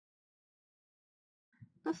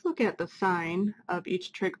Let's look at the sine of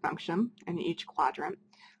each trig function in each quadrant.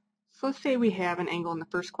 So let's say we have an angle in the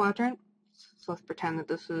first quadrant. So let's pretend that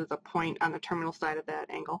this is a point on the terminal side of that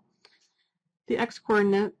angle. The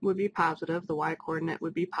x-coordinate would be positive, the y-coordinate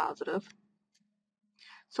would be positive.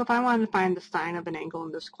 So if I wanted to find the sine of an angle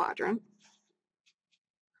in this quadrant,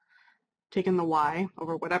 taking the y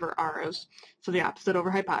over whatever r is, so the opposite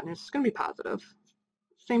over hypotenuse is going to be positive.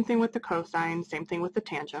 Same thing with the cosine, same thing with the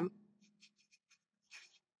tangent.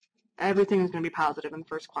 Everything is going to be positive in the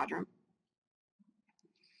first quadrant.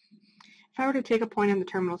 If I were to take a point on the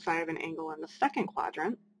terminal side of an angle in the second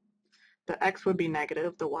quadrant, the x would be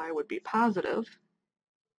negative, the y would be positive.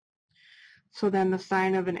 So then the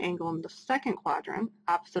sine of an angle in the second quadrant,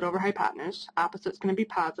 opposite over hypotenuse, opposite is going to be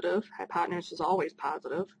positive, hypotenuse is always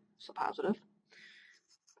positive, so positive.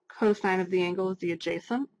 Cosine of the angle is the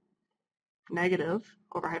adjacent, negative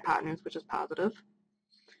over hypotenuse, which is positive.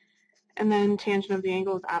 And then tangent of the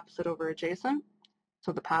angle is opposite over adjacent,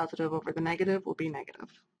 so the positive over the negative will be negative.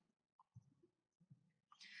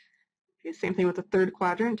 Okay, same thing with the third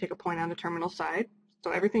quadrant, take a point on the terminal side.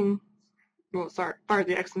 So everything, well, sorry, as far as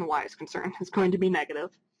the x and the y is concerned, is going to be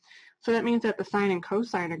negative. So that means that the sine and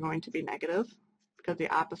cosine are going to be negative, because the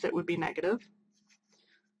opposite would be negative.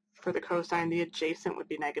 For the cosine, the adjacent would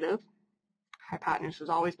be negative. Hypotenuse is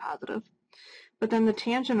always positive. But then the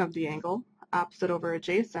tangent of the angle, opposite over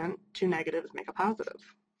adjacent, two negatives make a positive.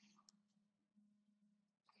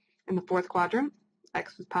 In the fourth quadrant,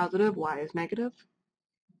 x is positive, y is negative.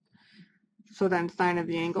 So then sine of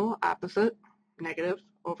the angle, opposite, negative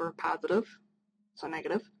over positive, so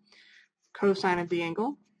negative. Cosine of the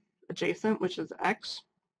angle, adjacent, which is x,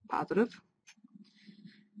 positive.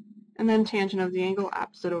 And then tangent of the angle,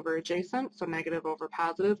 opposite over adjacent, so negative over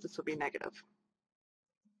positive, this will be negative.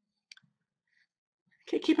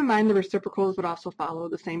 Okay, keep in mind the reciprocals would also follow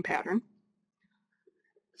the same pattern.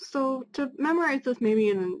 So to memorize this maybe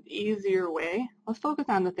in an easier way, let's focus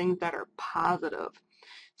on the things that are positive.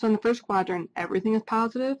 So in the first quadrant, everything is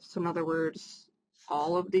positive. So in other words,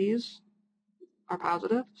 all of these are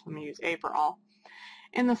positive. So I'm going to use A for all.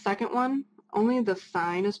 In the second one, only the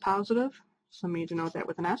sine is positive. So I'm going to denote that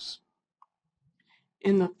with an S.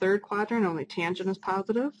 In the third quadrant, only tangent is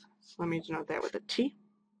positive. So let me denote that with a T.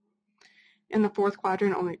 In the fourth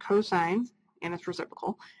quadrant, only cosine, and its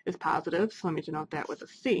reciprocal, is positive. So let me denote that with a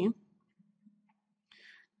C.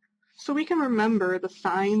 So we can remember the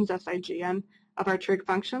signs, SIGN, of our trig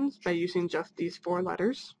functions by using just these four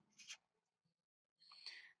letters.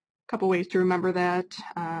 A couple ways to remember that.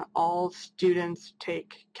 All students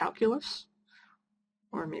take calculus,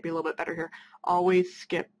 or maybe a little bit better here, always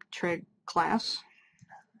skip trig class.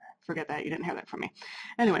 Forget that, you didn't hear that from me.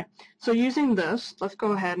 Anyway, so using this, let's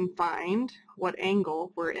go ahead and find what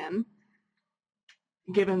angle we're in,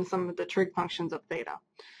 given some of the trig functions of theta.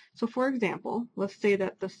 So for example, let's say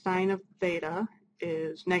that the sine of theta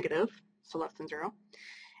is negative, so less than 0,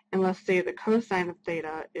 and let's say the cosine of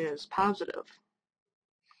theta is positive.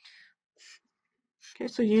 Okay,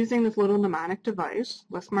 so using this little mnemonic device,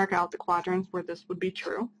 let's mark out the quadrants where this would be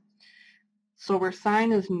true. So where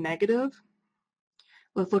sine is negative,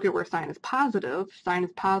 let's look at where sine is positive. Sine is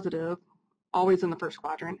positive always in the first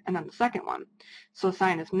quadrant, and then the second one. So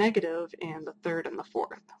sine is negative in the third and the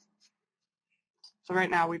fourth. So right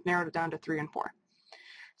now we've narrowed it down to 3 and 4.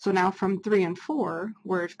 So now from 3 and 4,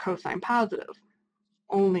 where's cosine positive?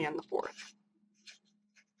 Only in the fourth.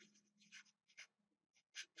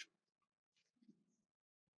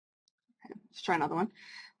 Okay, let's try another one.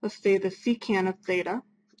 Let's say the secant of theta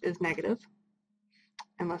is negative,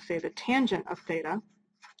 and let's say the tangent of theta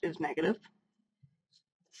is negative.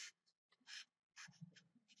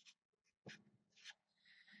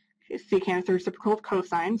 Okay, secant is the reciprocal of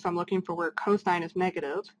cosine, so I'm looking for where cosine is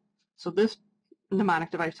negative. So this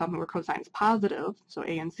mnemonic device tells me where cosine is positive, so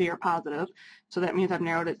A and C are positive, so that means I've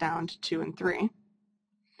narrowed it down to 2 and 3.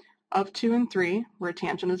 Of 2 and 3, where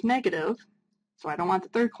tangent is negative, so I don't want the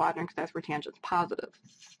third quadrant because that's where tangent is positive.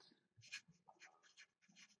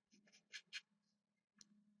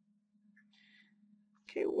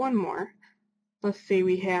 Okay, one more. Let's say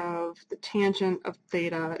we have the tangent of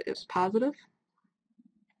theta is positive,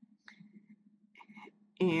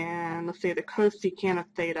 and let's say the cosecant of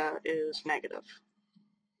theta is negative.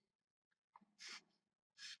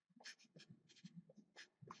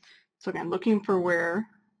 So again, looking for where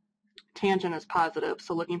tangent is positive,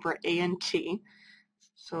 so looking for A and T.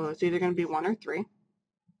 So it's either going to be 1 or 3.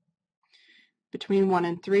 Between 1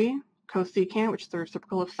 and 3, cosecant, which is the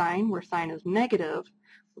reciprocal of sine, where sine is negative,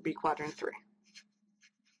 would be quadrant 3.